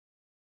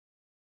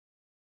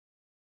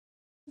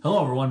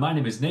Hello everyone, my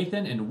name is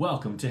Nathan and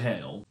welcome to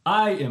Hail.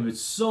 I am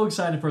so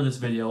excited for this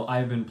video.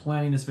 I've been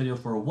planning this video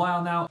for a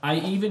while now. I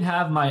even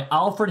have my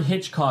Alfred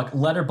Hitchcock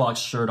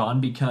Letterboxd shirt on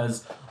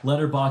because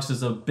Letterboxd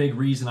is a big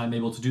reason I'm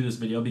able to do this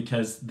video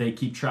because they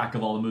keep track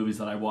of all the movies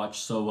that I watch.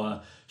 So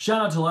shout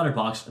out to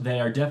Letterboxd. They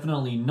are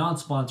definitely not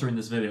sponsoring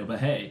this video, but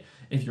hey,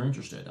 if you're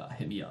interested,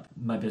 hit me up.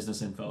 My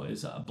business info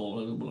is blah,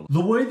 blah, blah.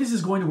 The way this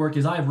is going to work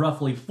is I have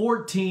roughly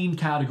 14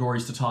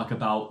 categories to talk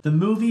about. The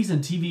movies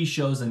and TV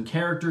shows and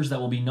characters that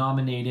will be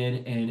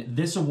nominated in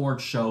this award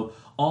show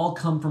all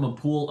come from a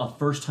pool of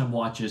first-time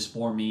watches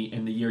for me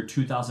in the year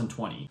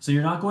 2020. So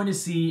you're not going to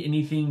see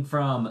anything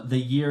from the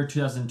year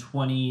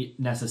 2020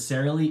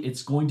 necessarily.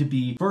 It's going to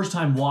be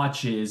first-time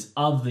watches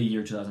of the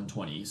year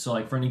 2020. So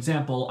like for an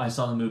example, I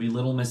saw the movie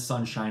Little Miss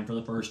Sunshine for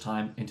the first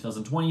time in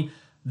 2020.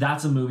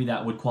 That's a movie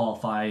that would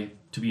qualify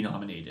to be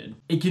nominated.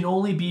 It can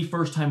only be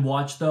first time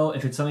watch though.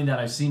 If it's something that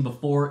I've seen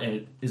before,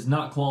 it is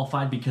not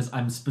qualified because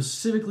I'm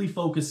specifically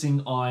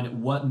focusing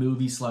on what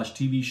movies /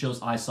 TV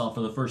shows I saw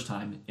for the first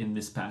time in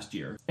this past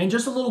year. And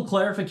just a little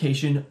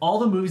clarification, all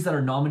the movies that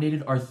are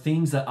nominated are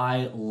things that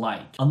I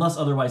like, unless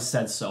otherwise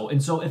said so.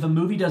 And so if a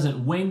movie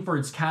doesn't win for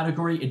its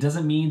category, it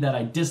doesn't mean that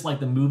I dislike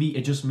the movie,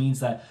 it just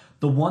means that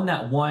the one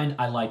that won,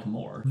 I like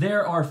more.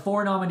 There are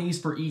 4 nominees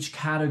for each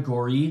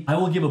category. I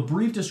will give a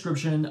brief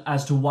description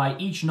as to why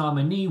each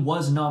nominee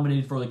was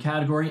nominated for the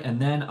category, and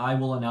then I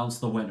will announce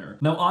the winner.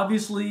 Now,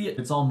 obviously,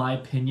 it's all my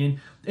opinion.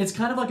 It's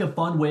kind of like a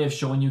fun way of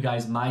showing you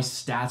guys my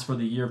stats for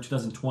the year of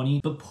 2020,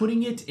 but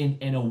putting it in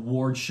an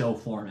award show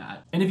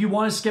format. And if you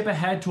want to skip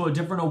ahead to a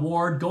different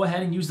award, go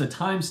ahead and use the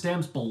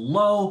timestamps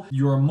below.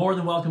 You are more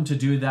than welcome to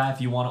do that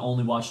if you want to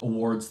only watch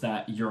awards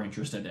that you're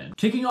interested in.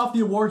 Kicking off the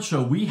award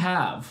show, we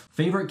have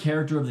Favorite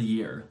Character of the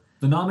Year.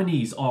 The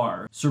nominees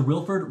are Sir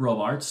Wilfrid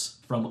Robarts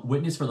from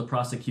Witness for the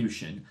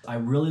Prosecution. I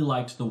really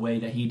liked the way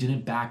that he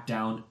didn't back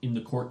down in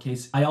the court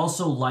case. I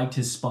also liked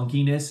his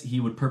spunkiness.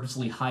 He would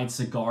purposely hide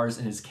cigars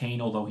in his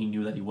cane, although he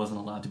knew that he wasn't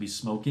allowed to be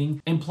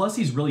smoking. And plus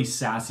he's really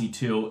sassy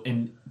too,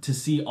 and to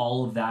see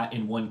all of that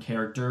in one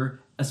character,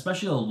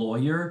 especially a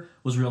lawyer,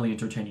 was really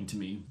entertaining to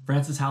me.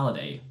 Frances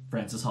Halliday,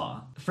 Frances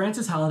Ha.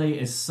 Frances Halliday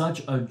is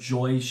such a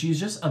joy. She's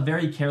just a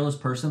very careless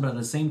person, but at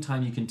the same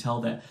time you can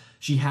tell that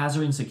she has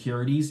her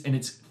insecurities, and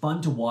it's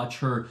fun to watch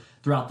her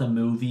throughout the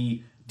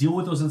movie deal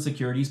with those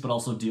insecurities, but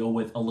also deal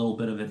with a little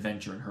bit of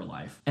adventure in her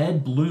life.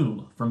 Ed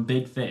Bloom from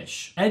Big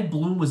Fish. Ed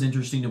Bloom was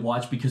interesting to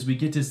watch because we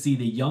get to see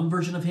the young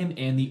version of him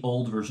and the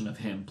old version of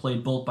him,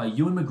 played both by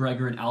Ewan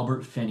McGregor and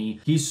Albert Finney.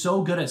 He's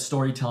so good at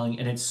storytelling,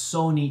 and it's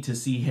so neat to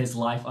see his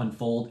life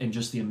unfold and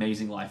just the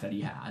amazing life that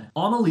he had.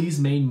 Amelie's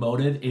main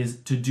motive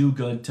is to do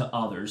good to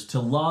others, to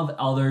love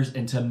others,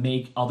 and to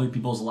make other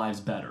people's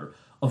lives better.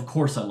 Of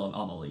course I love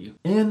Amelie.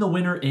 And the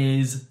winner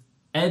is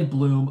Ed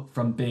Bloom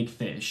from Big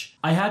Fish.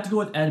 I had to go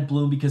with Ed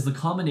Bloom because the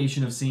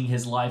combination of seeing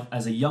his life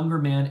as a younger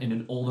man and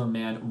an older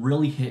man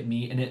really hit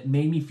me, and it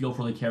made me feel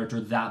for the character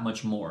that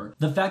much more.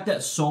 The fact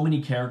that so many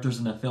characters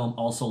in the film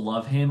also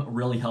love him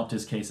really helped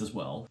his case as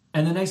well.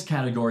 And the next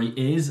category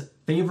is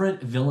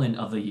Favorite Villain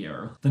of the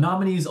Year. The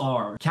nominees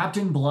are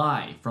Captain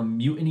Bligh from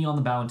Mutiny on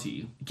the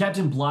Bounty.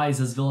 Captain Bligh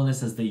is as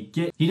villainous as they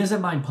get. He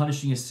doesn't mind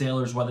punishing his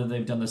sailors whether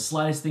they've done the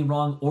slightest thing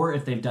wrong or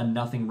if they've done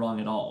nothing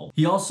wrong at all.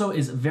 He also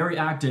is very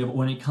active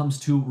when it comes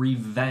to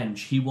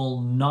revenge. He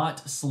will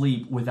not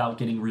sleep without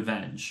getting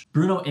revenge.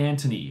 Bruno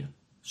Antony,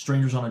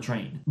 Strangers on a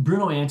Train.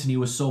 Bruno Antony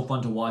was so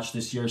fun to watch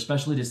this year,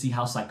 especially to see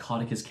how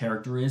psychotic his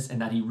character is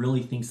and that he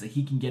really thinks that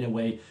he can get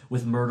away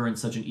with murder in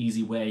such an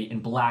easy way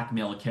and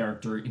blackmail a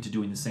character into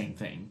doing the same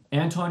thing.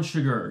 Anton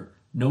Chigurh,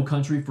 No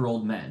Country for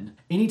Old Men.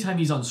 Anytime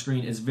he's on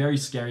screen is very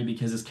scary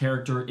because his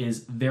character is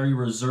very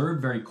reserved,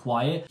 very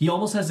quiet. He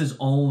almost has his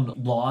own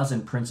laws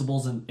and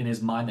principles in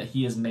his mind that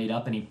he has made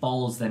up, and he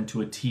follows them to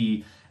a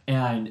T.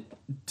 And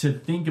to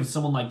think of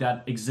someone like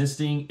that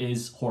existing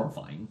is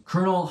horrifying.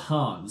 Colonel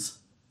Hans,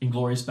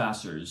 Inglourious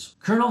Basterds.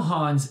 Colonel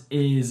Hans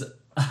is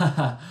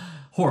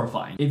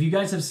horrifying. If you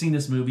guys have seen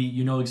this movie,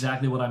 you know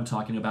exactly what I'm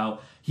talking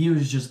about. He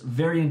was just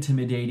very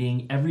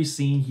intimidating. Every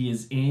scene he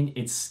is in,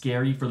 it's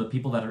scary for the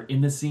people that are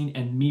in the scene,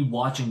 and me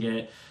watching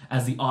it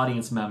as the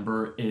audience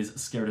member is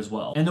scared as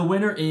well. And the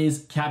winner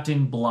is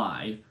Captain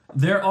Bligh.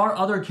 There are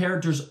other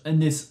characters in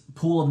this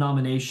pool of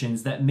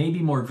nominations that may be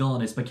more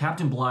villainous, but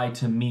Captain Bligh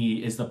to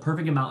me is the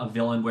perfect amount of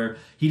villain where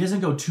he doesn't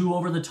go too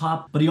over the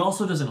top, but he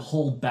also doesn't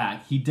hold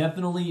back. He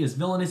definitely is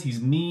villainous,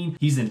 he's mean,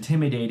 he's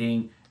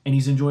intimidating, and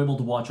he's enjoyable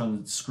to watch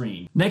on the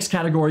screen. Next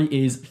category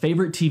is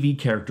Favorite TV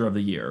Character of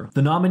the Year.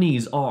 The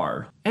nominees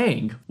are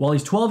Aang. While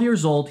he's 12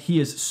 years old, he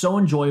is so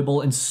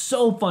enjoyable and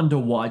so fun to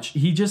watch.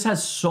 He just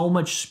has so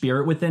much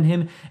spirit within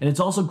him, and it's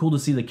also cool to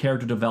see the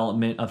character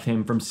development of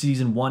him from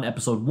season 1,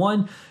 episode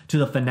 1 to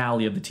the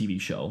finale of the TV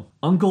show.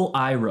 Uncle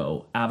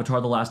Iroh, Avatar: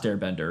 The Last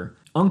Airbender.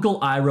 Uncle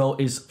Iroh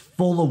is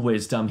full of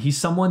wisdom. He's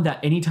someone that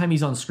anytime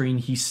he's on screen,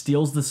 he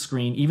steals the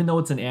screen. Even though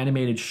it's an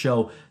animated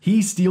show,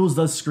 he steals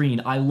the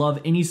screen. I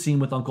love any scene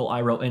with Uncle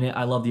Iroh in it.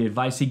 I love the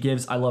advice he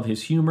gives. I love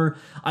his humor.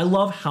 I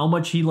love how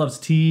much he loves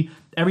tea.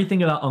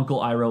 Everything about Uncle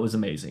Iroh is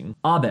amazing.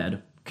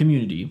 Abed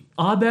Community.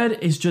 Abed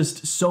is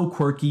just so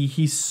quirky.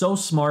 He's so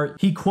smart.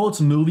 He quotes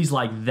movies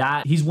like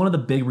that. He's one of the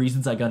big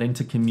reasons I got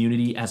into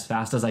Community as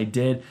fast as I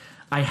did.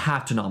 I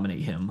have to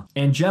nominate him.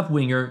 And Jeff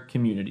Winger,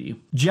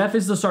 Community. Jeff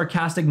is the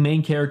sarcastic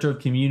main character of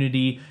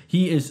Community.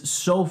 He is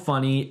so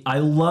funny. I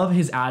love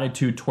his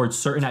attitude towards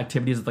certain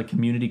activities at the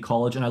community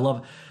college, and I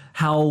love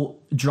how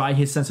dry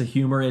his sense of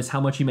humor is, how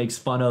much he makes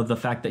fun of the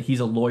fact that he's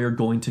a lawyer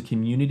going to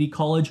community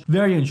college.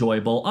 Very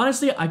enjoyable.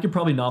 Honestly, I could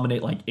probably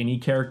nominate like any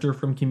character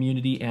from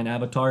Community and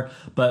Avatar,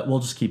 but we'll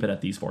just keep it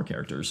at these 4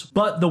 characters.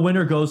 But the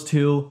winner goes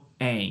to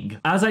Aang.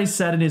 As I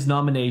said in his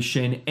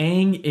nomination,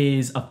 Aang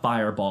is a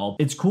fireball.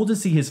 It's cool to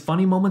see his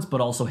funny moments,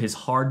 but also his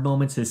hard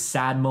moments, his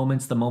sad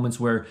moments, the moments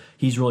where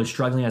he's really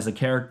struggling as a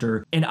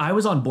character. And I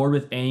was on board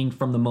with Aang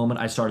from the moment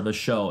I started the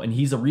show, and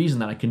he's the reason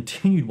that I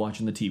continued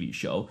watching the TV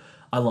show.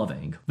 I love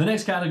Aang. The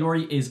next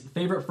category is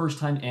favorite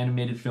first-time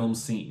animated film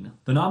scene.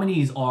 The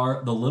nominees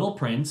are The Little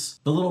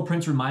Prince. The Little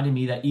Prince reminded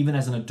me that even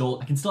as an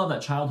adult, I can still have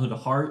that childhood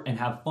heart and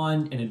have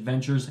fun and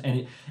adventures,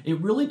 and it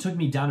really took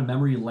me down a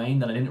memory lane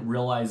that I didn't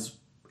realize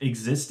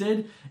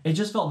existed. It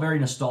just felt very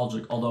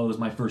nostalgic, although it was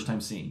my first time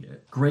seeing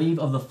it. Grave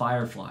of the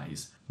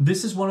Fireflies.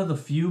 This is one of the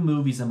few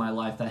movies in my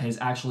life that has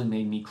actually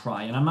made me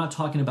cry, and I'm not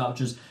talking about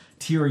just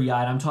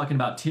teary-eyed, I'm talking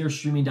about tears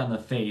streaming down the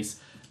face.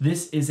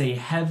 This is a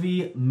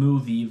heavy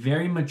movie,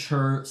 very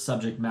mature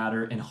subject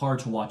matter, and hard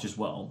to watch as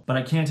well. But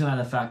I can't deny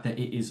the fact that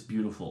it is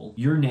beautiful.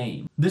 Your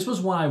Name. This was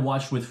one I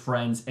watched with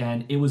friends,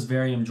 and it was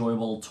very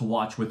enjoyable to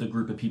watch with a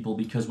group of people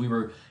because we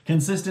were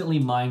consistently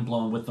mind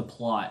blown with the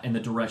plot and the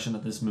direction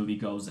that this movie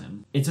goes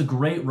in. It's a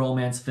great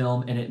romance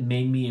film, and it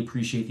made me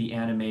appreciate the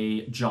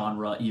anime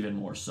genre even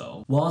more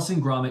so. Wallace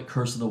and Gromit: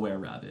 Curse of the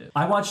Were-Rabbit.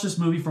 I watched this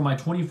movie for my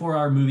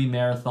 24-hour movie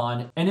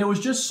marathon, and it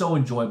was just so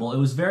enjoyable. It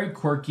was very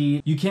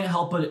quirky. You can't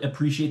help but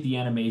appreciate the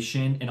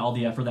animation and all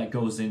the effort that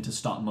goes into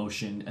stop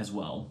motion as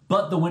well.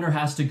 But the winner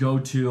has to go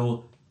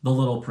to The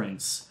Little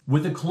Prince,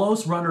 with a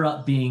close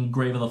runner-up being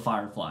Grave of the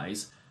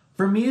Fireflies.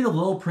 For me, The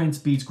Little Prince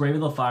beats Grave of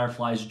the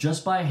Fireflies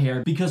just by a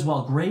hair, because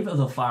while Grave of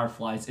the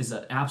Fireflies is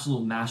an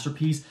absolute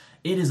masterpiece,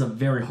 it is a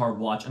very hard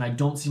watch, and I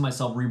don't see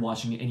myself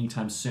rewatching it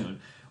anytime soon.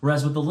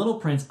 Whereas with The Little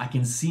Prince, I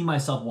can see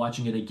myself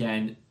watching it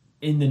again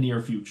in the near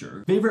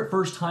future. Favorite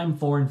first-time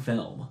foreign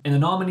film. And the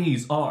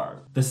nominees are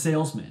The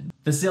Salesman.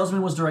 The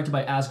Salesman was directed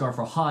by Asghar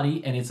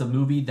Farhadi, and it's a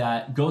movie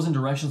that goes in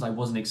directions I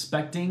wasn't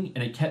expecting,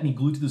 and it kept me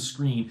glued to the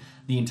screen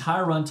the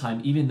entire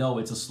runtime, even though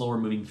it's a slower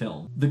moving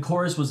film. The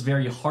chorus was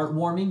very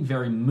heartwarming,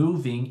 very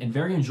moving, and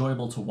very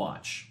enjoyable to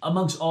watch.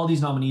 Amongst all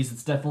these nominees,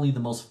 it's definitely the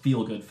most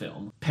feel-good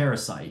film.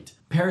 Parasite.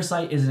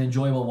 Parasite is an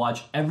enjoyable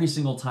watch every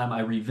single time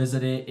I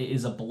revisit it. It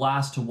is a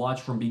blast to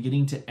watch from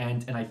beginning to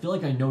end, and I feel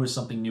like I notice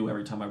something new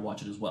every time I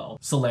watch it as well.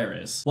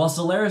 Solaris. While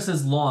Solaris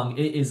is long,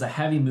 it is a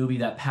heavy movie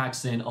that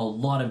packs in a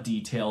lot of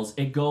details.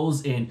 It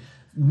goes in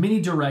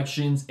many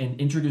directions and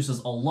introduces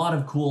a lot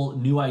of cool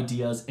new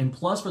ideas, and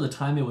plus for the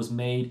time it was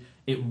made,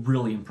 it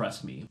really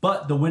impressed me.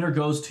 But the winner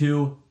goes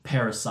to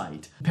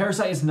Parasite.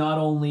 Parasite is not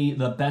only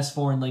the best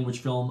foreign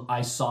language film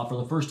I saw for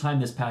the first time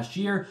this past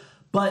year,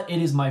 but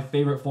it is my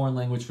favorite foreign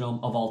language film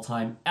of all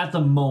time at the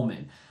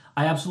moment.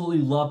 I absolutely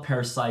love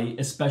Parasite,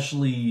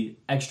 especially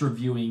extra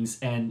viewings,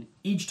 and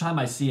each time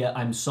I see it,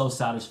 I'm so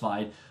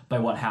satisfied by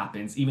what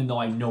happens, even though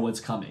I know what's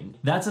coming.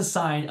 That's a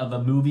sign of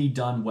a movie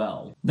done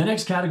well. The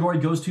next category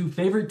goes to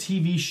favorite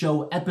TV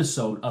show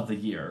episode of the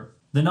year.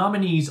 The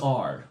nominees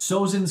are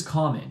Sozin's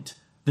Comment,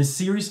 the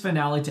series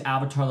finale to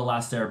Avatar: The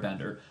Last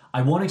Airbender.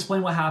 I won't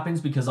explain what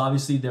happens because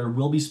obviously there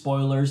will be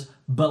spoilers,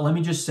 but let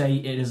me just say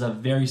it is a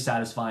very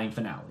satisfying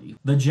finale.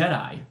 The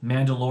Jedi,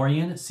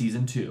 Mandalorian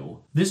Season 2.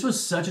 This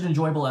was such an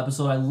enjoyable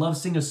episode. I love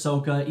seeing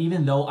Ahsoka,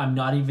 even though I'm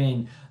not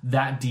even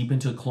that deep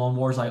into Clone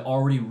Wars. I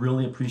already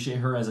really appreciate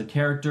her as a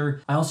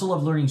character. I also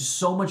love learning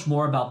so much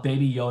more about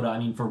Baby Yoda. I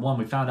mean, for one,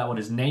 we found out what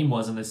his name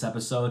was in this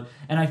episode,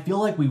 and I feel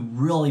like we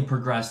really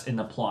progressed in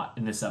the plot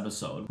in this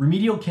episode.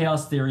 Remedial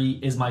Chaos Theory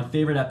is my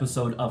favorite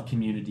episode of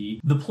Community.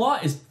 The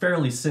plot is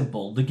fairly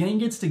simple. The gang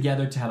gets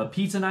together to have a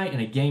pizza night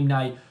and a game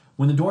night.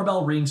 When the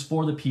doorbell rings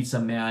for the pizza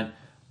man,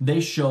 they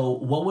show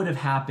what would have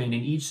happened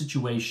in each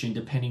situation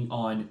depending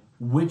on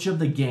which of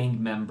the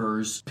gang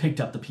members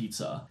picked up the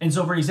pizza. And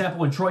so, for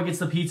example, when Troy gets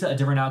the pizza, a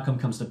different outcome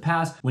comes to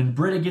pass. When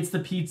Britta gets the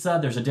pizza,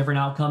 there's a different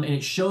outcome, and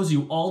it shows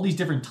you all these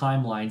different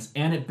timelines,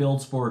 and it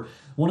builds for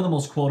one of the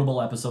most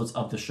quotable episodes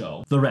of the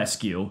show. The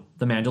Rescue,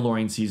 The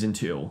Mandalorian Season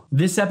 2.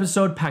 This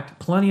episode packed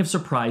plenty of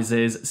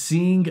surprises.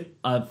 Seeing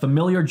a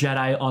familiar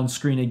Jedi on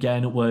screen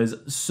again was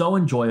so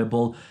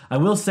enjoyable. I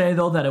will say,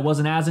 though, that it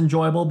wasn't as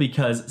enjoyable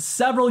because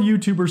several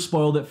YouTubers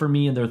spoiled it for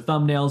me in their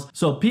thumbnails.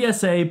 So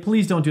PSA,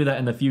 please don't do that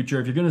in the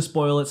future. If you're going to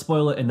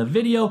spoil it in the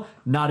video,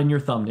 not in your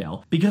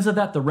thumbnail. Because of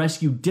that, The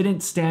Rescue didn't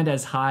stand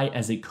as high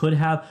as it could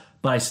have,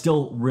 but I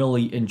still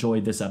really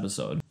enjoyed this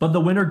episode. But the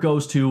winner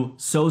goes to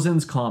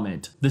Sozin's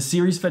Comment, the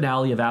series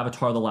finale of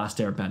Avatar: The Last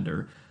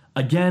Airbender.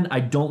 Again,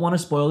 I don't want to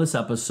spoil this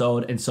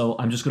episode, and so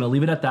I'm just going to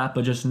leave it at that,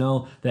 but just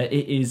know that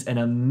it is an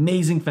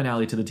amazing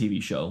finale to the TV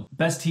show.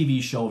 Best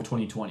TV show of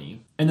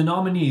 2020. And the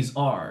nominees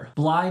are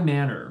Bly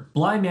Manor.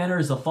 Bly Manor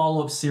is a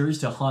follow-up series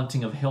to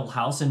Haunting of Hill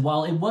House, and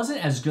while it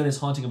wasn't as good as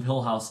Haunting of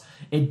Hill House,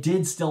 it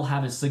did still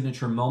have its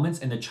signature moments,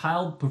 and the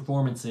child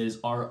performances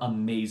are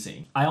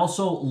amazing. I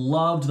also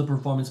loved the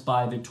performance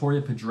by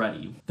Victoria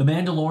Pedretti. The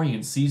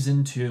Mandalorian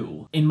Season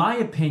 2. In my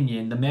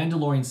opinion, The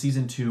Mandalorian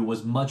Season 2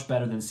 was much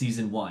better than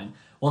Season 1.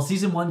 While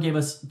Season 1 gave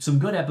us some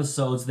good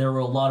episodes, there were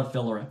a lot of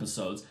filler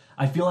episodes.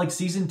 I feel like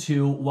Season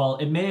 2, while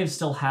it may have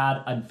still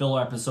had a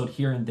filler episode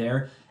here and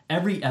there,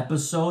 every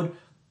episode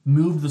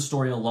moved the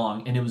story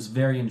along, and it was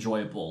very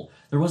enjoyable.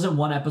 There wasn't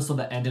one episode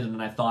that ended and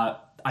I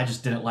thought, I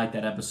just didn't like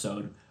that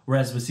episode.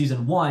 Whereas with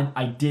Season 1,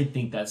 I did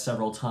think that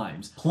several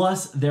times.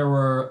 Plus, there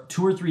were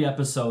 2 or 3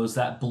 episodes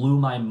that blew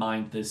my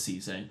mind this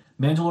season.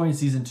 Mandalorian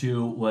Season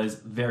 2 was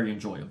very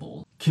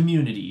enjoyable.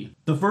 Community.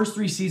 The first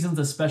 3 seasons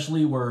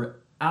especially were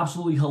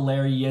absolutely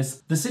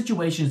hilarious. The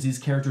situations these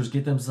characters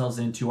get themselves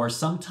into are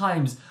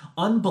sometimes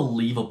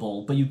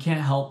unbelievable, but you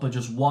can't help but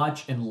just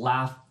watch and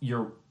laugh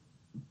your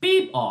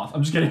beep off.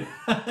 I'm just kidding.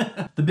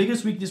 The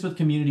biggest weakness with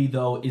Community,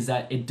 though, is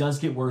that it does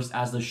get worse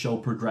as the show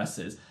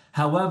progresses.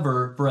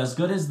 However, for as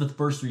good as the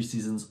first 3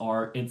 seasons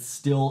are, it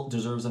still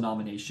deserves a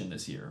nomination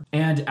this year.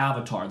 And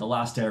Avatar: The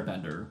Last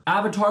Airbender.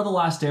 Avatar: The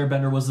Last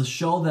Airbender was a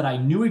show that I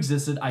knew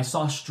existed. I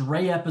saw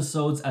stray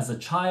episodes as a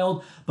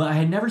child, but I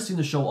had never seen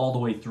the show all the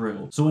way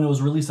through. So when it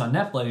was released on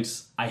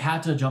Netflix, I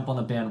had to jump on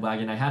the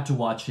bandwagon, I had to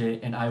watch it,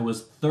 and I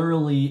was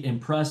thoroughly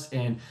impressed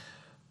and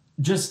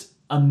just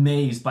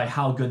amazed by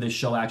how good this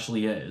show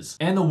actually is.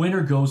 And the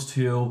winner goes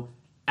to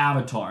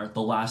Avatar: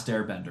 The Last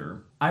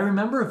Airbender. I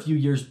remember a few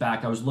years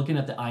back, I was looking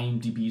at the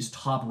IMDb's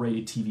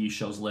top-rated TV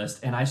shows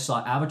list, and I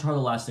saw Avatar: The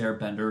Last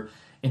Airbender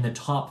in the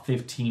top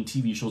 15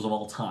 TV shows of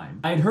all time.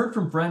 I had heard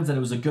from friends that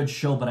it was a good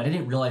show, but I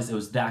didn't realize it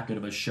was that good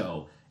of a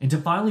show. And to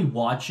finally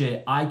watch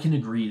it, I can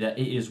agree that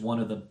it is one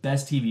of the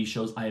best TV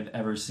shows I have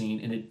ever seen,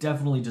 and it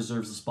definitely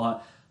deserves a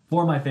spot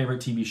for my favorite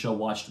TV show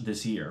watched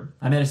this year.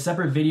 I made a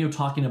separate video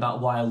talking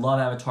about why I love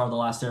Avatar: The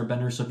Last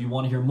Airbender, so if you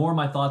want to hear more of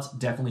my thoughts,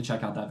 definitely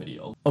check out that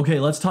video. Okay,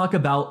 let's talk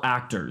about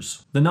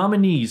actors. The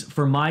nominees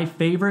for my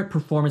favorite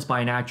performance by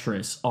an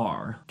actress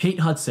are Kate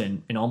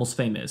Hudson in Almost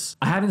Famous.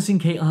 I haven't seen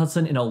Kate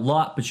Hudson in a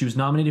lot, but she was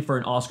nominated for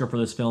an Oscar for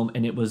this film,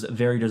 and it was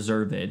very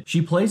deserved.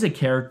 She plays a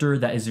character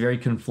that is very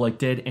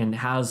conflicted and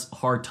has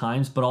hard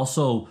times, but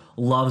also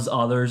loves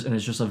others and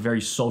is just a very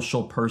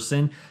social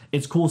person.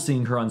 It's cool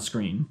seeing her on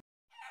screen.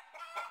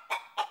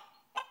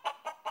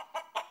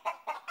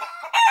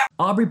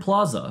 Aubrey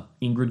Plaza,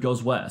 Ingrid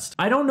Goes West.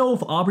 I don't know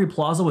if Aubrey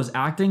Plaza was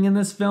acting in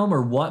this film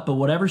or what, but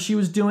whatever she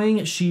was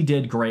doing, she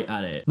did great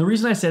at it. And the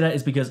reason I say that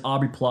is because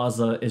Aubrey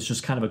Plaza is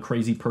just kind of a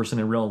crazy person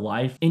in real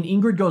life. In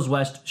Ingrid Goes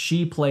West,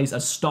 she plays a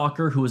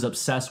stalker who is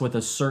obsessed with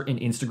a certain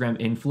Instagram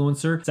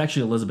influencer. It's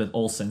actually Elizabeth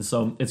Olsen,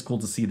 so it's cool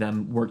to see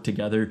them work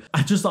together.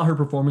 I just thought her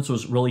performance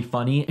was really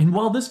funny. And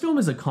while this film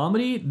is a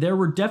comedy, there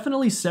were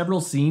definitely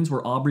several scenes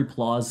where Aubrey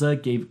Plaza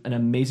gave an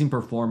amazing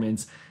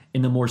performance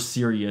in the more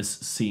serious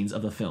scenes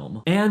of the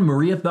film. And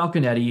Maria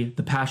Falconetti,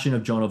 The Passion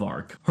of Joan of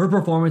Arc. Her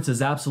performance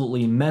is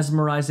absolutely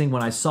mesmerizing.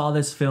 When I saw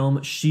this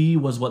film, she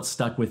was what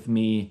stuck with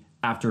me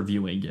after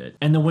viewing it.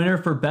 And the winner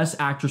for Best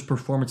Actress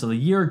Performance of the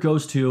Year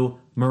goes to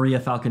Maria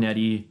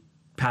Falconetti,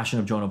 Passion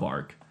of Joan of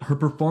Arc. Her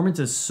performance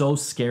is so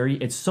scary.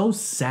 It's so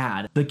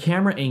sad. The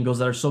camera angles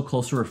that are so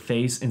close to her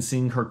face and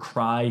seeing her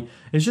cry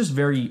is just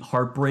very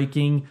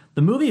heartbreaking.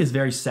 The movie is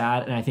very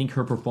sad, and I think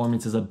her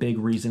performance is a big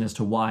reason as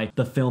to why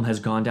the film has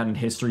gone down in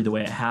history the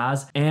way it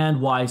has, and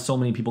why so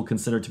many people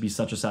consider it to be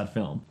such a sad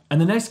film. And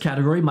the next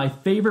category, my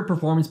favorite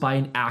performance by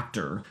an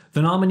actor.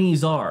 The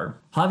nominees are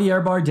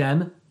Javier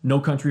Bardem, No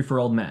Country for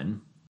Old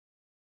Men.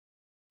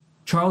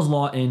 Charles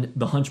Laughton,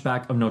 The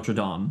Hunchback of Notre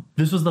Dame.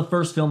 This was the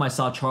first film I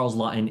saw Charles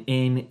Laughton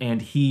in,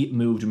 and he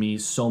moved me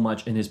so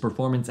much in his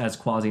performance as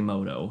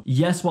Quasimodo.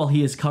 Yes, while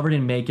he is covered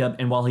in makeup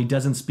and while he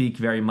doesn't speak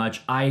very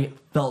much, I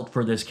felt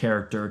for this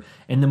character,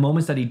 and the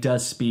moments that he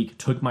does speak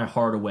took my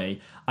heart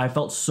away. I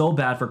felt so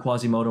bad for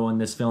Quasimodo in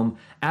this film,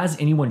 as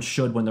anyone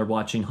should when they're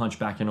watching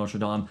Hunchback of Notre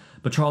Dame,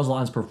 but Charles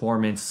Laughton's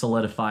performance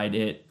solidified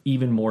it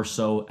even more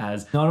so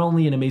as not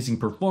only an amazing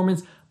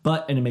performance,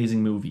 but an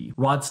amazing movie.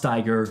 Rod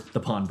Steiger, The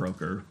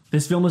Pawnbroker.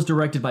 This film was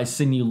directed by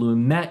Sidney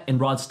Lumet, and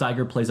Rod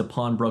Steiger plays a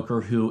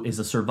pawnbroker who is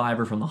a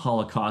survivor from the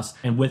Holocaust,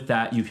 and with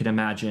that, you can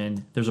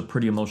imagine there's a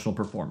pretty emotional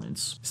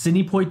performance.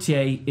 Sidney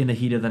Poitier in The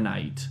Heat of the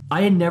Night.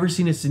 I had never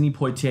seen a Sidney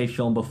Poitier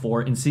film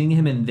before, and seeing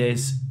him in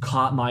this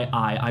caught my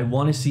eye. I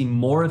want to see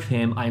more of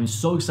him. I am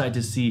so excited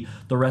to see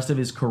the rest of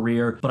his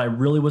career, but I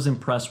really was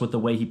impressed with the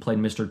way he played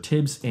Mr.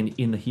 Tibbs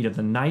in The Heat of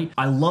the Night.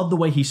 I love the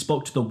way he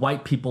spoke to the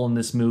white people in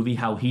this movie,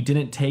 how he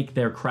didn't take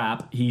their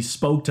crap. He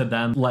spoke to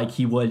them like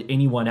he would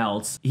anyone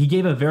else. He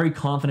gave a very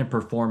confident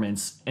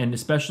performance, and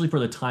especially for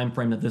the time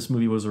frame that this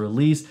movie was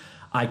released,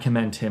 I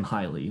commend him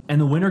highly. And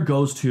the winner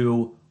goes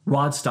to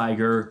Rod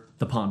Steiger,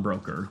 the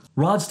pawnbroker.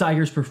 Rod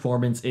Steiger's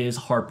performance is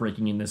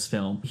heartbreaking in this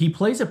film. He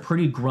plays a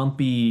pretty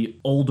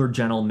grumpy older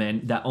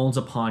gentleman that owns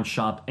a pawn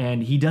shop,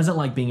 and he doesn't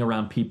like being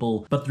around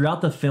people, but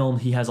throughout the film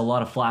he has a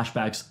lot of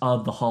flashbacks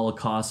of the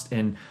Holocaust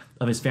and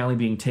of his family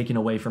being taken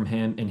away from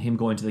him and him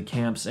going to the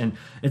camps, and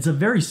it's a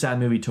very sad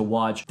movie to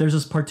watch. There's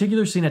this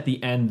particular scene at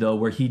the end though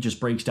where he just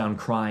breaks down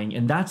crying,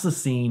 and that's the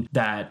scene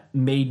that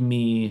made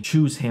me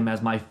choose him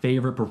as my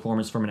favorite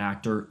performance from an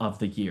actor of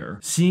the year.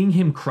 Seeing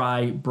him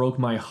cry broke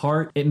my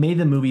heart. It made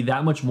the movie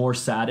that much more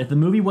sad. If the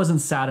movie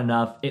wasn't sad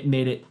enough, it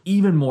made it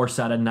even more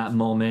sad in that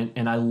moment,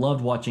 and I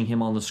loved watching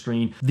him on the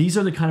screen. These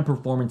are the kind of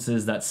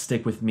performances that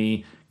stick with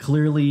me.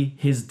 Clearly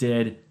his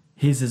did.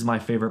 His is my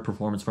favorite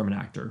performance from an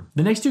actor.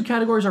 The next two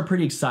categories are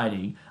pretty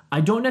exciting.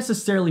 I don't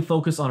necessarily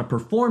focus on a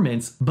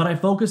performance, but I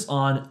focus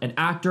on an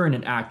actor and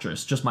an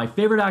actress, just my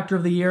favorite actor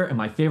of the year and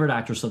my favorite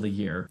actress of the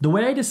year. The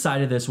way I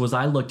decided this was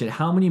I looked at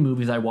how many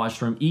movies I watched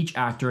from each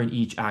actor and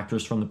each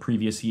actress from the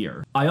previous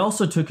year. I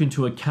also took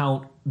into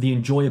account the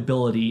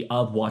enjoyability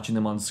of watching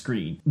them on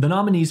screen. The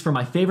nominees for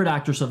my favorite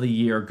actress of the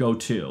year go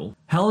to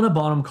Helena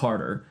Bonham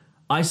Carter.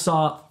 I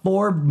saw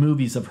 4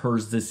 movies of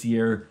hers this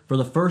year for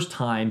the first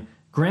time.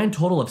 Grand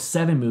total of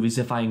 7 movies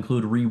if I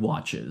include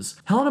rewatches.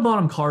 Helena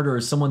Bonham Carter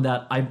is someone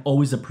that I've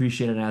always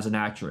appreciated as an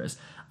actress.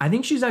 I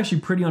think she's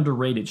actually pretty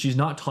underrated. She's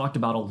not talked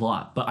about a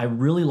lot, but I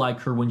really like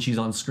her when she's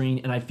on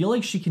screen, and I feel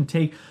like she can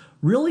take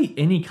really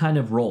any kind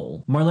of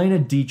role.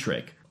 Marlene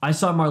Dietrich. I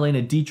saw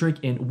Marlene Dietrich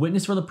in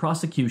Witness for the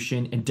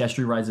Prosecution and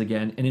Destry Rides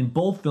Again, and in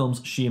both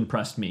films she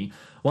impressed me.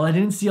 While I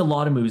didn't see a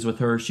lot of movies with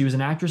her, she was an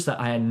actress that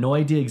I had no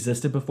idea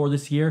existed before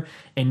this year,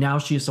 and now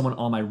she is someone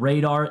on my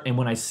radar, and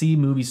when I see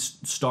movies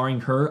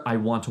starring her, I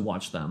want to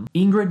watch them.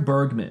 Ingrid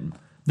Bergman.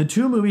 The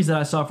 2 movies that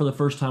I saw for the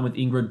first time with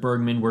Ingrid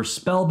Bergman were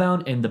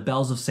Spellbound and The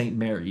Bells of St.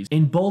 Mary's.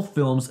 In both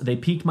films, they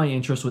piqued my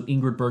interest with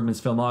Ingrid Bergman's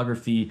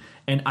filmography,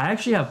 and I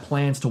actually have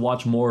plans to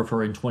watch more of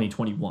her in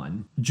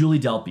 2021. Julie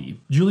Delpy.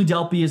 Julie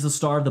Delpy is the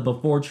star of the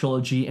Before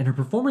trilogy, and her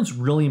performance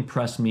really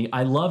impressed me.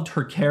 I loved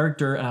her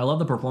character, and I love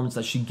the performance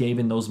that she gave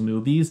in those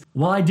movies.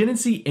 While I didn't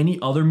see any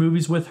other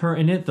movies with her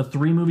in it, the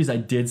 3 movies I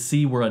did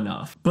see were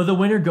enough. But the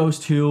winner goes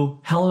to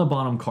Helena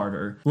Bonham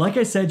Carter. Like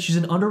I said, she's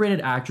an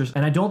underrated actress,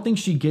 and I don't think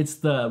she gets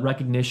the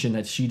recognition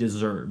that she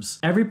deserves.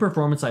 Every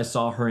performance I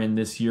saw her in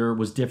this year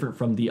was different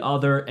from the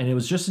other, and it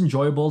was just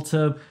enjoyable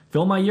to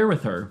fill my year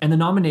with her. And the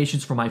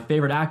nominations for my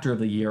favorite actor of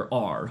the year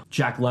are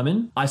Jack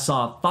Lemmon. I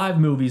saw 5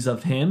 movies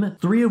of him,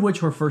 3 of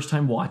which were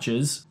first-time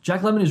watches.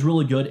 Jack Lemmon is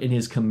really good in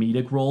his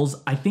comedic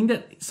roles. I think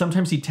that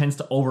sometimes he tends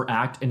to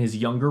overact in his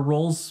younger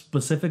roles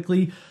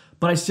specifically,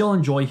 but I still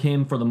enjoy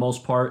him for the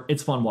most part.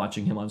 It's fun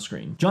watching him on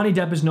screen. Johnny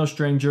Depp is no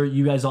stranger.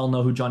 You guys all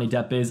know who Johnny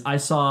Depp is. I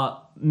saw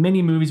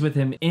many movies with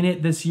him in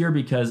it this year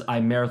because I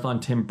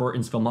marathoned Tim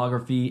Burton's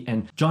filmography,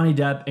 and Johnny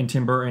Depp and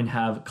Tim Burton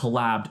have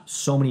collabed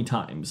so many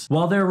times.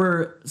 While there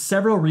were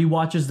several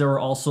rewatches, there were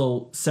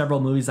also several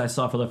movies I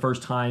saw for the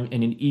first time,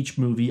 and in each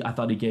movie I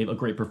thought he gave a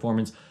great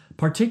performance,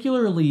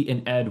 particularly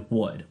in Ed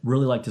Wood.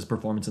 Really liked his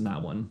performance in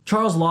that one.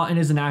 Charles Laughton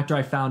is an actor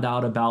I found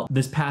out about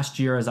this past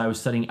year as I was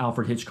studying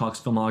Alfred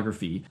Hitchcock's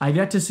filmography. I've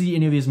yet to see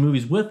any of his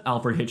movies with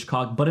Alfred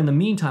Hitchcock, but in the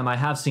meantime I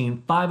have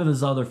seen 5 of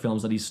his other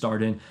films that he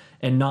starred in,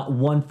 and not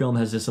one film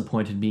has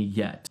disappointed me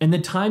yet. In the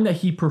time that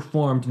he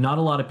performed, not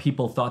a lot of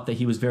people thought that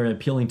he was very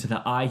appealing to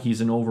the eye. He's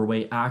an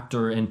overweight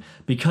actor, and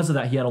because of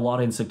that, he had a lot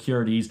of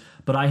insecurities,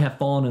 but I have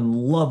fallen in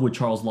love with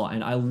Charles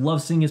Laughton. I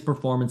love seeing his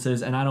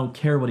performances, and I don't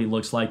care what he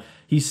looks like.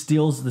 He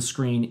steals the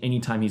screen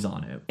anytime he's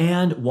on it.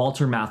 And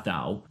Walter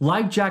Matthau.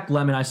 Like Jack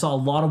Lemmon, I saw a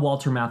lot of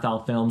Walter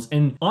Matthau films,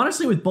 and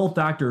honestly, with both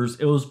actors,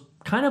 it was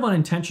kind of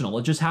unintentional.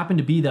 It just happened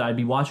to be that I'd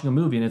be watching a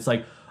movie, and it's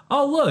like,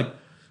 oh, look,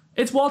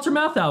 it's Walter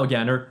Matthau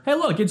again, or hey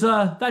look, it's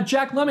that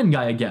Jack Lemmon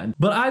guy again.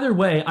 But either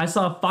way, I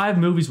saw 5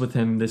 movies with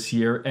him this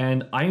year,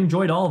 and I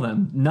enjoyed all of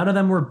them. None of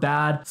them were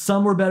bad.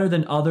 Some were better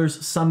than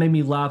others. Some made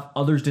me laugh.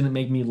 Others didn't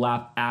make me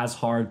laugh as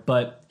hard,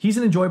 but he's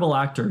an enjoyable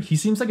actor. He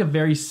seems like a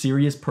very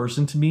serious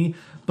person to me,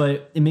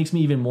 but it makes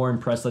me even more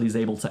impressed that he's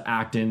able to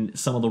act in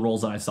some of the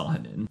roles that I saw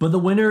him in. But the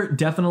winner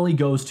definitely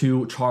goes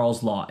to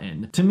Charles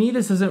Laughton. To me,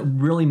 this isn't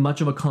really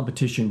much of a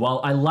competition. While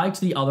I liked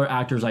the other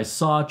actors I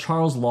saw,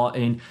 Charles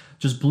Laughton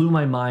just blew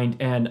my mind,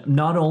 and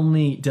not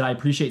only did I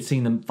appreciate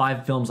seeing the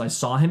 5 films I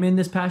saw him in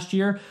this past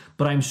year,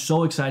 but I'm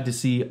so excited to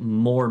see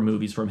more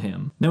movies from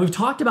him. Now, we've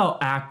talked about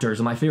actors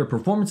and my favorite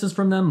performances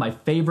from them, my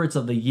favorites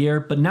of the year,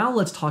 but now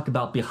let's talk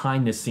about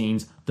behind the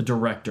scenes, the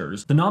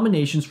directors. The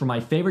nominations for my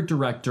favorite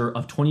director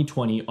of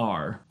 2020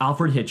 are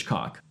Alfred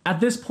Hitchcock.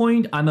 At this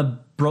point, I'm a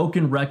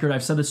broken record.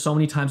 I've said this so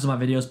many times in my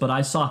videos, but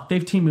I saw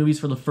 15 movies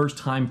for the first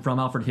time from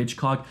Alfred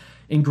Hitchcock.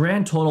 In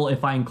grand total,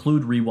 if I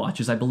include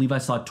rewatches, I believe I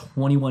saw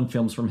 21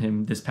 films from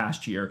him this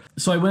past year.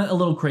 So I went a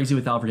little crazy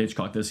with Alfred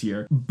Hitchcock this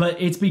year, but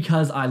it's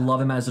because I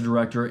love him as a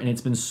director, and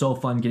it's been so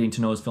fun getting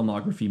to know his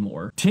filmography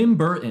more. Tim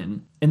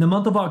Burton. In the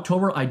month of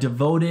October, I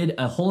devoted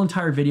a whole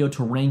entire video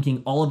to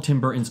ranking all of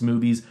Tim Burton's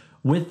movies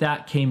with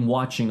that came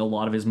watching a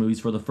lot of his movies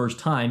for the first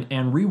time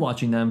and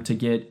rewatching them to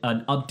get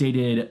an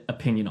updated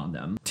opinion on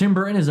them. Tim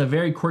Burton is a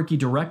very quirky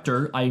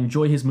director. I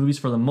enjoy his movies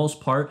for the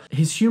most part.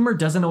 His humor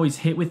doesn't always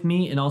hit with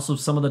me, and also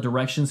some of the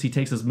directions he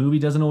takes his movie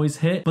doesn't always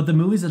hit, but the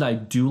movies that I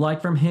do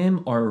like from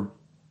him are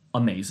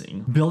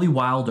amazing. Billy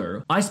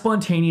Wilder. I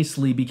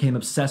spontaneously became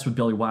obsessed with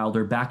Billy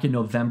Wilder back in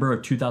November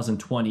of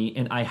 2020,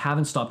 and I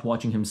haven't stopped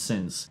watching him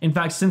since. In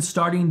fact, since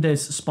starting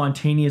this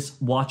spontaneous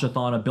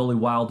watch-a-thon of Billy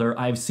Wilder,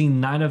 I've seen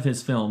 9 of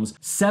his films,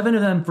 7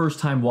 of them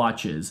first-time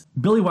watches.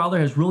 Billy Wilder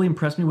has really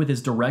impressed me with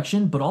his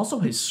direction, but also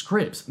his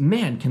scripts.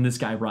 Man, can this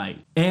guy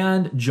write.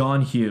 And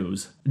John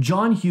Hughes.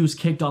 John Hughes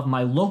kicked off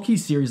my low-key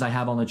series I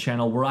have on the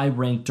channel where I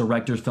rank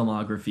directors'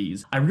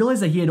 filmographies. I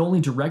realized that he had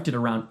only directed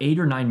around 8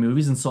 or 9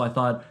 movies, and so I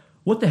thought,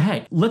 what the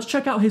heck? Let's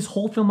check out his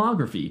whole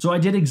filmography. So I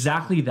did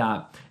exactly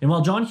that. And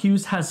while John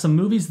Hughes has some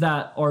movies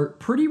that are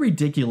pretty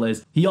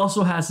ridiculous, he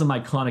also has some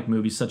iconic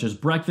movies such as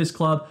Breakfast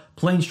Club,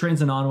 Planes,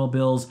 Trains, and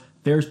Automobiles,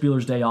 Ferris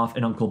Bueller's Day Off,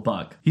 and Uncle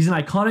Buck. He's an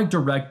iconic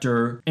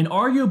director and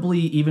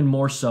arguably even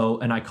more so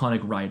an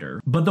iconic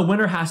writer. But the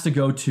winner has to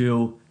go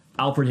to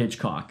Alfred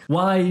Hitchcock.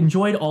 While I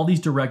enjoyed all these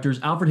directors,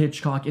 Alfred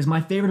Hitchcock is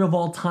my favorite of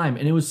all time,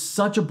 and it was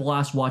such a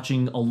blast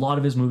watching a lot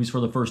of his movies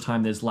for the first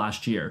time this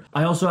last year.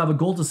 I also have a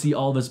goal to see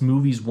all of his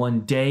movies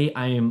one day.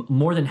 I am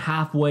more than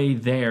halfway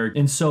there,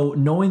 and so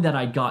knowing that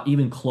I got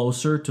even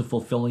closer to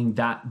fulfilling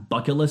that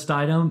bucket list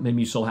item made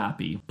me so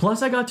happy.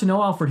 Plus, I got to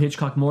know Alfred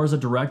Hitchcock more as a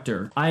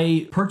director.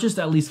 I purchased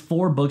at least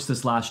 4 books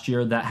this last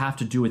year that have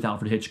to do with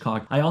Alfred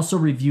Hitchcock. I also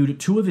reviewed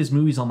 2 of his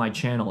movies on my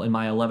channel in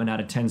my 11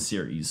 out of 10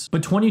 series.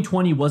 But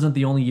 2020 wasn't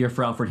the only year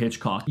for Alfred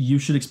Hitchcock. You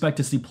should expect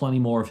to see plenty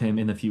more of him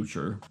in the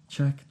future.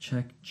 Check,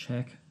 check,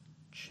 check.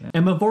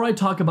 And before I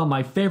talk about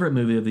my favorite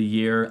movie of the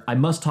year, I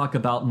must talk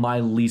about my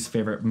least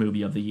favorite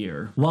movie of the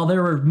year. While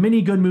there were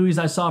many good movies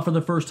I saw for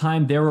the first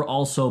time, there were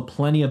also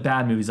plenty of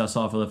bad movies I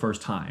saw for the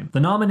first time. The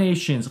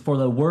nominations for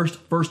the worst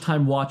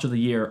first-time watch of the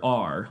year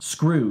are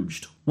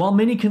Scrooged. While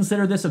many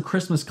consider this a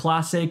Christmas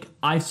classic,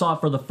 I saw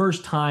it for the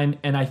first time,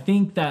 and I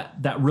think that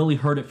really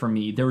hurt it for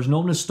me. There was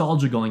no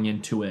nostalgia going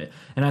into it,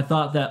 and I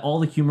thought that all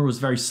the humor was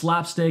very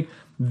slapstick,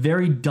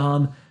 very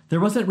dumb. There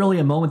wasn't really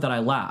a moment that I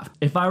laughed.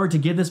 If I were to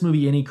give this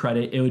movie any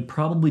credit, it would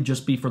probably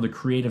just be for the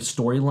creative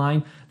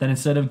storyline, that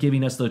instead of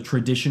giving us the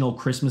traditional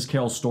Christmas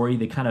Carol story,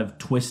 they kind of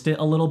twist it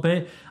a little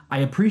bit. I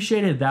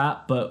appreciated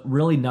that, but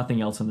really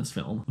nothing else in this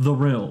film. The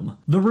Room.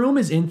 The Room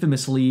is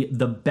infamously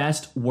the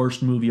best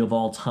worst movie of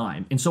all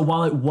time. And so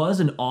while it was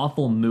an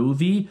awful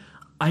movie,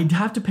 I'd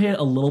have to pay it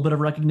a little bit of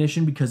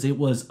recognition because it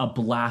was a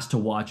blast to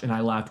watch and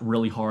I laughed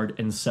really hard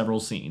in several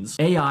scenes.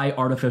 AI,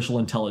 Artificial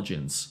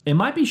Intelligence. It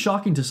might be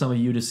shocking to some of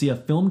you to see a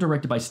film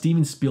directed by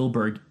Steven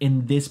Spielberg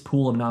in this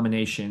pool of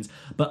nominations,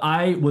 but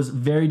I was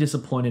very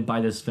disappointed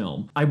by this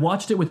film. I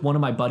watched it with one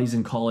of my buddies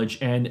in college,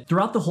 and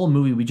throughout the whole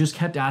movie, we just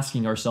kept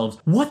asking ourselves,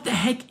 what the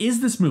heck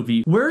is this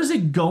movie? Where is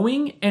it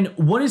going? And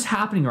what is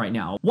happening right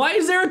now? Why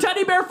is there a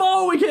teddy bear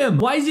following him?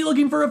 Why is he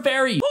looking for a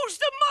fairy? Who's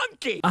the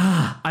monkey?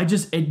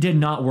 It did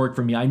not work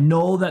for me. I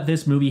know that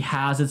this movie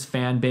has its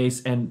fan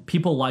base and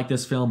people like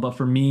this film, but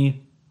for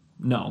me,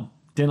 no.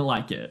 Didn't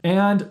like it.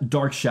 And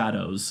Dark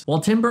Shadows.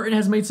 While Tim Burton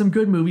has made some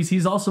good movies,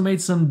 he's also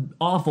made some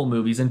awful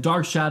movies, and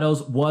Dark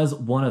Shadows was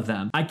one of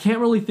them. I can't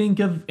really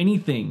think of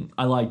anything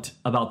I liked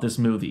about this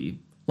movie.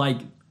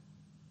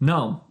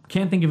 No,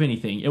 can't think of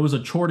anything. It was a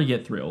chore to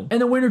get through.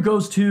 And the winner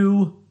goes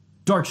to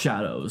Dark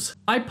Shadows.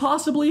 I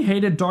possibly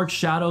hated Dark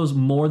Shadows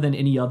more than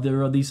any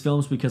other of these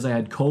films because I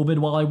had COVID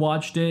while I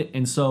watched it,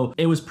 and so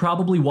it was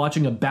probably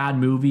watching a bad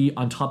movie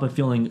on top of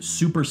feeling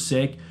super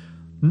sick.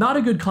 Not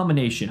a good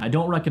combination. I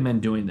don't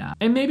recommend doing that.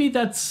 And maybe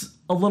that's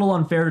a little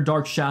unfair to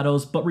Dark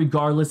Shadows, but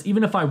regardless,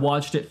 even if I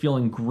watched it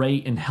feeling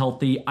great and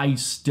healthy, I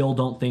still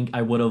don't think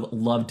I would have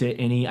loved it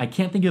any. I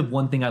can't think of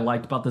one thing I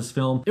liked about this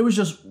film. It was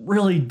just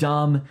really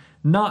dumb,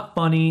 not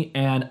funny,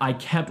 and I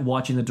kept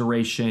watching the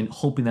duration,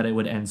 hoping that it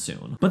would end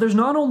soon. But there's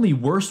not only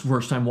worst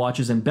first-time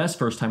watches and best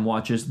first-time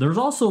watches, there's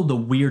also the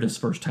weirdest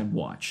first-time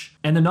watch.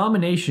 And the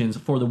nominations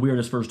for the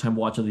weirdest first-time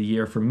watch of the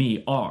year for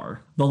me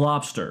are The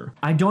Lobster.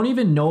 I don't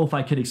even know if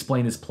I could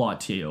explain this plot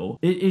to you.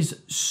 It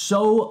is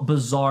so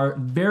bizarre,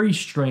 very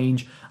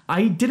strange.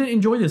 I didn't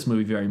enjoy this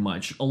movie very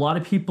much. A lot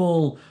of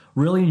people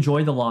really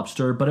enjoyed The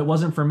Lobster, but it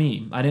wasn't for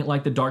me. I didn't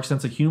like the dark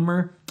sense of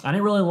humor. I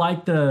didn't really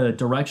like the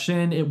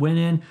direction it went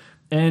in.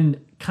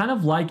 And kind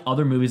of like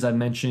other movies I've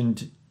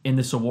mentioned in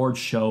this awards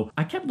show,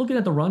 I kept looking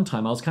at the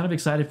runtime. I was kind of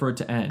excited for it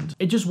to end.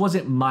 It just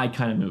wasn't my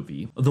kind of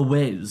movie. The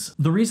Wiz.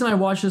 The reason I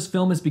watched this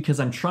film is because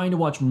I'm trying to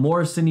watch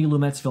more of Sidney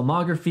Lumet's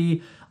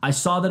filmography. I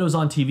saw that it was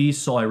on TV,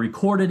 so I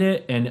recorded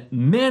it, and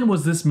man,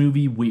 was this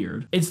movie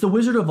weird. It's The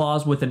Wizard of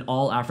Oz with an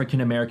all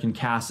African-American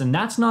cast, and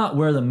that's not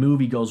where the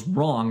movie goes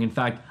wrong. In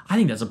fact, I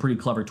think that's a pretty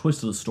clever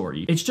twist to the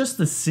story. It's just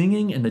the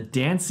singing and the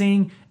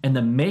dancing and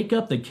the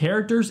makeup, the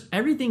characters,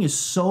 everything is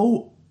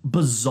so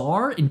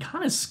bizarre and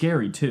kind of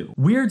scary too.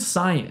 Weird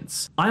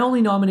Science. I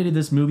only nominated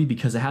this movie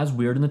because it has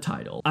weird in the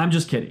title. I'm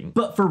just kidding.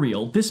 But for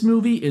real, this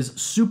movie is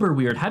super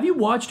weird. Have you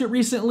watched it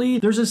recently?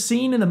 There's a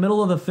scene in the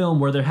middle of the film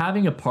where they're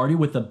having a party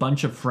with a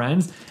bunch of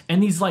friends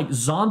and these like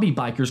zombie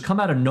bikers come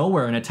out of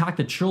nowhere and attack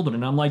the children,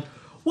 and I'm like,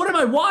 what am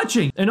I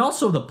watching? And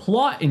also the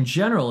plot in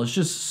general is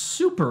just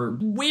super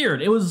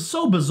weird. It was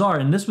so bizarre,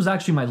 and this was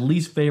actually my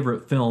least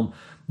favorite film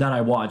that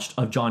I watched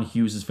of John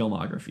Hughes'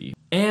 filmography.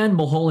 And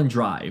Mulholland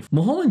Drive.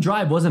 Mulholland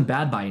Drive wasn't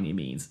bad by any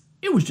means.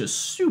 It was just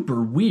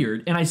super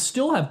weird, and I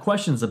still have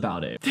questions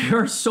about it. There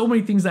are so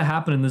many things that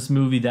happen in this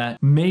movie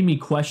that made me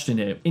question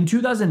it. In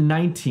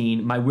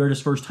 2019, my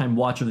weirdest first time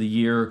watch of the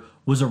year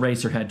was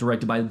Eraserhead,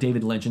 directed by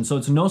David Lynch, and so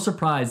it's no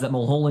surprise that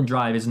Mulholland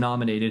Drive is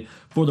nominated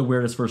for the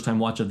weirdest first time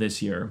watch of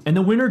this year. And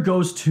the winner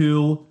goes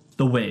to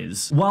The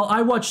Wiz. While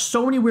I watched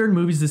so many weird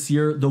movies this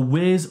year, The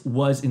Wiz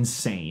was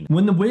insane.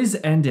 When The Wiz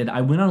ended,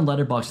 I went on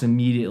Letterboxd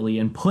immediately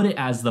and put it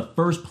as the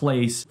first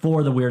place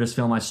for the weirdest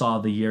film I saw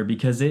of the year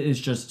because it is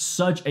just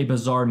such a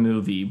bizarre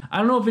movie. I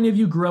don't know if any of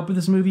you grew up with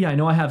this movie. I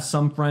know I have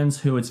some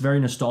friends who it's very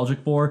nostalgic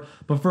for,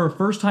 but for a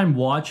first time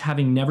watch,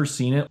 having never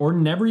seen it or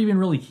never even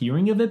really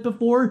hearing of it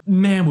before,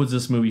 man, was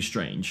this movie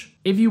strange.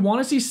 If you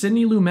want to see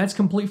Sidney Lumet's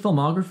complete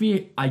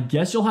filmography, I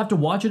guess you'll have to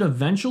watch it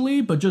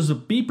eventually, but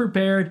just be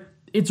prepared.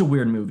 It's a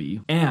weird movie.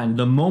 And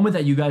the moment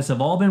that you guys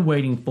have all been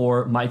waiting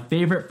for, my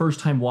favorite first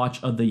time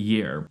watch of the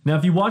year. Now,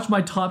 if you watch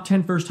my top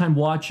 10 first time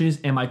watches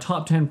and my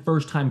top 10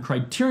 first time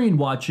Criterion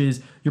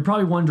watches, you're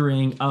probably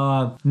wondering,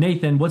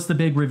 Nathan, what's the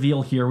big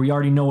reveal here? We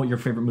already know what your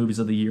favorite movies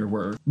of the year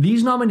were.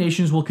 These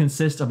nominations will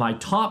consist of my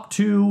top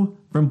 2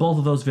 from both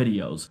of those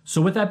videos.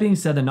 So with that being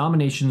said, the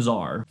nominations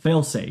are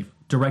Failsafe,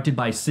 directed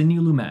by Sidney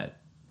Lumet;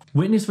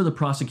 Witness for the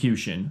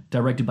Prosecution,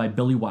 directed by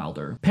Billy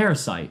Wilder;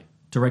 Parasite,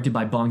 directed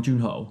by Bong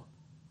Joon-ho;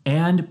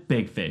 and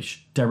Big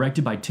Fish,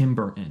 directed by Tim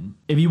Burton.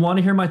 If you want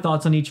to hear my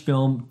thoughts on each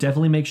film,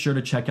 definitely make sure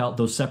to check out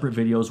those separate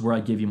videos where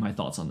I give you my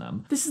thoughts on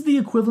them. This is the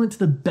equivalent to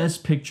the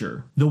Best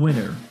Picture. The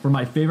winner for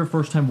my favorite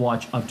first time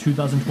watch of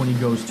 2020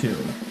 goes to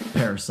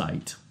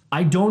Parasite.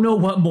 I don't know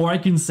what more I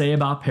can say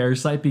about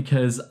Parasite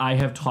because I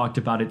have talked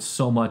about it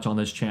so much on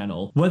this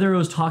channel. Whether it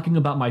was talking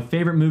about my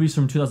favorite movies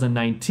from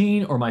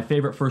 2019 or my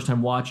favorite first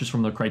time watches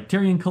from the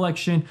Criterion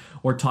Collection,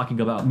 or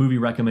talking about movie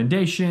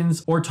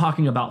recommendations, or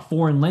talking about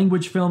foreign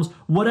language films,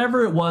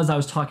 whatever it was I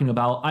was talking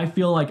about, I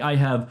feel like I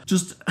have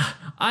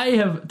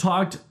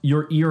talked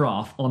your ear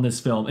off on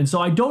this film. And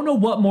so I don't know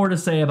what more to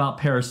say about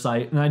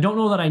Parasite, and I don't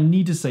know that I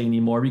need to say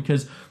anymore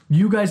because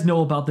you guys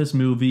know about this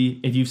movie.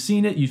 If you've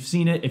seen it, you've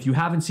seen it. If you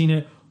haven't seen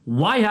it,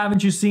 why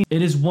haven't you seen it?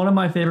 It is one of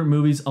my favorite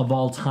movies of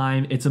all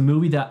time. It's a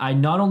movie that I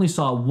not only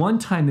saw one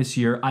time this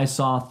year, I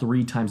saw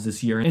 3 times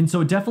this year. And so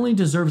it definitely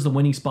deserves the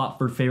winning spot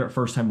for favorite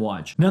first time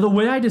watch. Now, the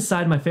way I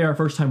decide my favorite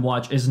first time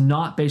watch is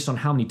not based on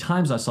how many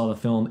times I saw the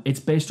film,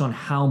 it's based on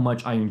how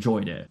much I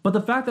enjoyed it. But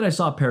the fact that I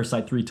saw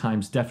Parasite 3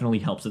 times definitely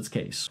helps its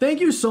case. Thank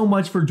you so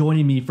much for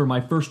joining me for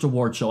my first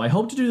award show. I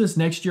hope to do this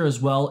next year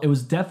as well. It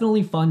was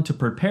definitely fun to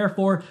prepare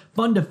for,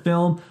 fun to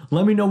film.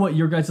 Let me know what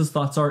your guys'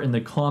 thoughts are in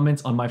the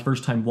comments on my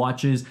first time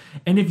watches.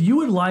 And if you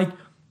would like,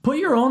 put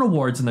your own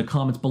awards in the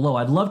comments below.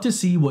 I'd love to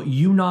see what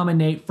you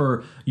nominate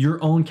for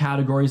your own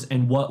categories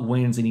and what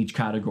wins in each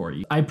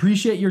category. I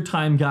appreciate your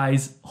time,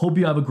 guys. Hope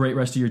you have a great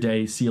rest of your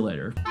day. See you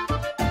later.